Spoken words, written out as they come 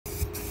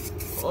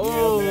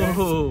Oh.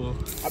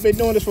 Yeah, I've been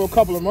doing this for a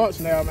couple of months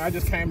now, man. I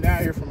just came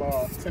down here from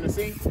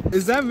Tennessee.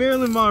 Is that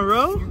Marilyn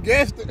Monroe? You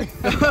guessed it.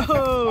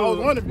 Oh. I was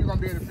wondering if you're going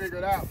to be able to figure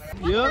it out,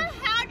 man. What the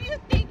hell do you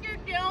think you're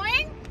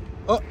doing?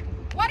 Oh.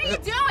 What are you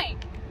doing?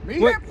 Me?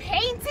 You're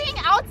painting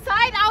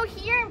outside out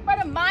here in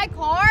front of my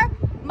car?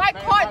 My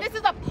car, this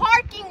is a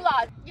parking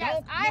lot.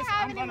 Yes, I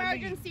have an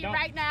emergency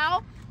right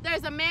now.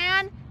 There's a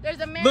man.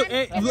 Look,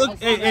 hey,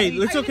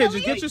 it's okay.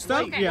 Just get your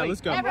stuff. Okay, yeah,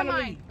 let's go. Never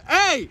mind.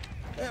 Hey,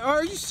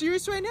 are you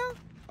serious right now?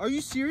 Are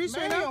you serious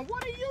right now?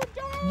 What are you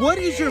doing? What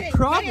is your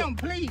problem? Ma'am,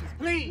 please.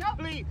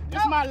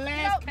 This is my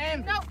last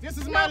canvas. This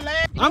is my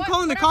last. I'm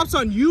calling the cops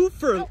on you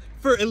for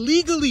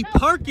illegally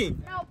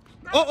parking.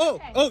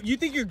 Oh, you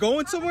think you're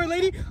going somewhere,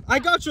 lady? I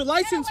got your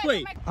license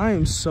plate. I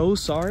am so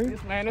sorry.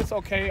 Man, it's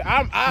okay.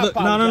 Look,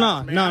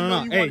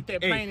 no.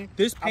 Hey,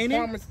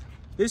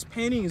 This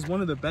painting is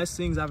one of the best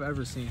things I've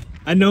ever seen.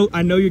 I know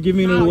you're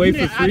giving it away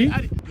for free.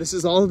 This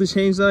is all the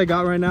change that I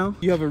got right now.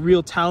 You have a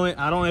real talent.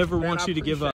 I don't ever want you to give up.